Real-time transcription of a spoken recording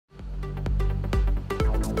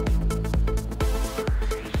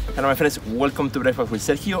Hello my friends, welcome to Breakfast with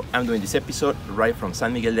Sergio. I'm doing this episode right from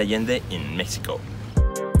San Miguel de Allende in Mexico.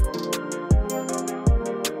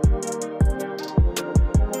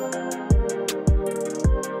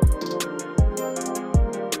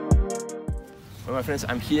 Well my friends,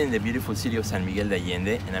 I'm here in the beautiful city of San Miguel de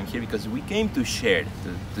Allende, and I'm here because we came to share,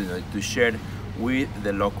 to share with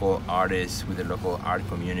the local artists, with the local art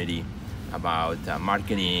community about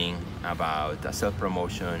marketing, about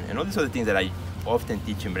self-promotion, and all these other things that I often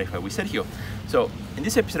teach in Breakfast with Sergio. So in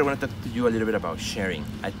this episode I want to talk to you a little bit about sharing.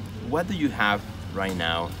 What do you have right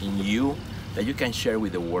now in you that you can share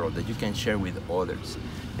with the world, that you can share with others?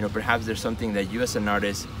 You know, perhaps there's something that you as an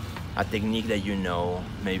artist, a technique that you know,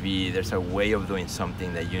 maybe there's a way of doing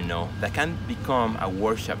something that you know that can become a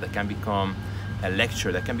workshop, that can become a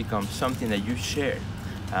lecture, that can become something that you share,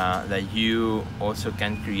 that you also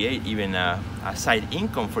can create even a side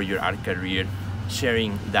income for your art career,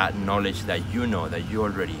 sharing that knowledge that you know, that you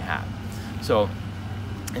already have. So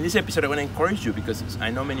in this episode I want to encourage you, because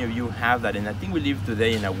I know many of you have that, and I think we live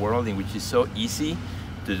today in a world in which it's so easy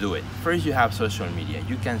to do it. First, you have social media.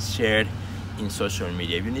 You can share in social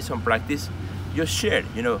media. If you need some practice, just share.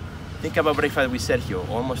 You know, think about Breakfast with Sergio,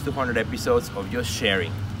 almost 200 episodes of just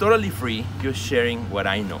sharing, totally free, just sharing what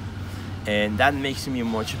I know. And that makes me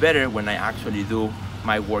much better when I actually do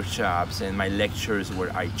my workshops and my lectures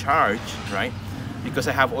where I charge, right? Because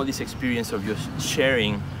I have all this experience of just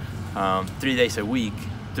sharing 3 days a week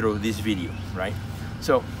through this video, right?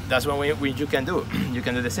 So that's one way you can do. You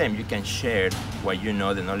can do the same. You can share what you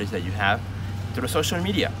know, the knowledge that you have, through social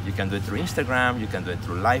media. You can do it through Instagram, you can do it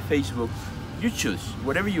through live Facebook. You choose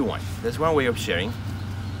whatever you want. That's one way of sharing.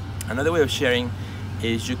 Another way of sharing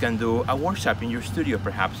is you can do a workshop in your studio,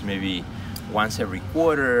 perhaps maybe once every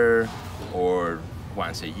quarter or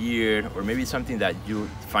once a year, or maybe something that you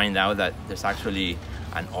find out that there's actually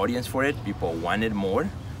an audience for it, people want it more,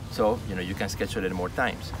 so you know you can schedule it more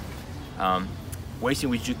times. Ways in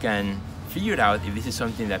which you can figure out if this is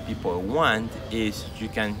something that people want is you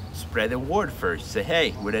can spread the word first. Say,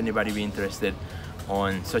 hey, would anybody be interested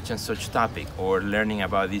on such and such topic or learning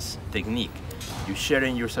about this technique? You share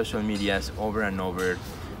in your social medias over and over.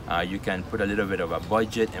 You can put a little bit of a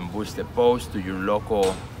budget and boost the post to your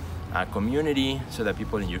local community, so that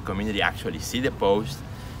people in your community actually see the post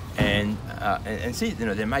and see, you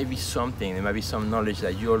know, there might be something, there might be some knowledge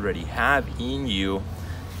that you already have in you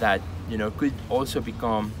that, you know, could also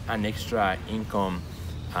become an extra income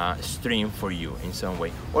stream for you in some way.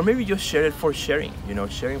 Or maybe just share it for sharing, you know,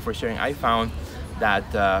 sharing for sharing. I found that,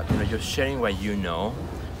 you know, just sharing what you know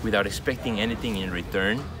without expecting anything in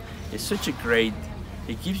return is such a great,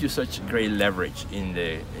 it gives you such great leverage in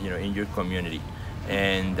the, you know, in your community.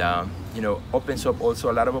 And you know, opens up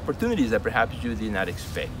also a lot of opportunities that perhaps you did not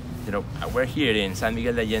expect. You know, we're here in San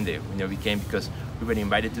Miguel de Allende. You know, we came because we were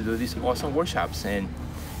invited to do these awesome workshops, and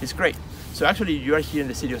it's great. So actually, you are here in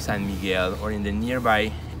the city of San Miguel or in the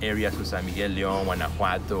nearby areas of San Miguel, León,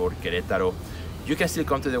 Guanajuato, or Querétaro. You can still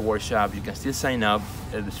come to the workshop. You can still sign up.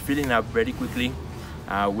 It's filling up very quickly.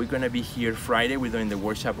 We're gonna be here Friday. We're doing the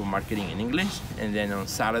workshop of marketing in English, and then on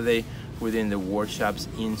Saturday we're doing the workshops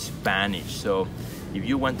in Spanish. So if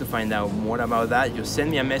you want to find out more about that, just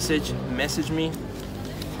send me a message me,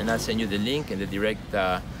 and I'll send you the link and the direct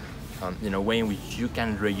you know, way in which you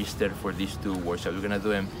can register for these two workshops. We're gonna do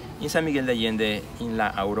them in San Miguel de Allende, in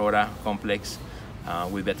La Aurora complex,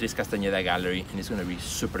 with Beatriz Castañeda Gallery, and it's gonna be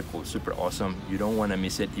super cool, super awesome. You don't wanna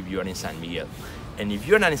miss it if you are in San Miguel. And if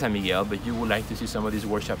you're not in San Miguel, but you would like to see some of these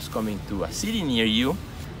workshops coming to a city near you,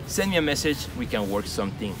 send me a message, we can work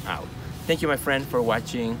something out. Thank you, my friend, for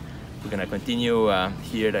watching. We're gonna continue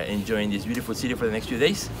here enjoying this beautiful city for the next few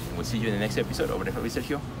days. We'll see you in the next episode of Breakfast with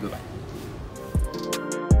Sergio. Goodbye.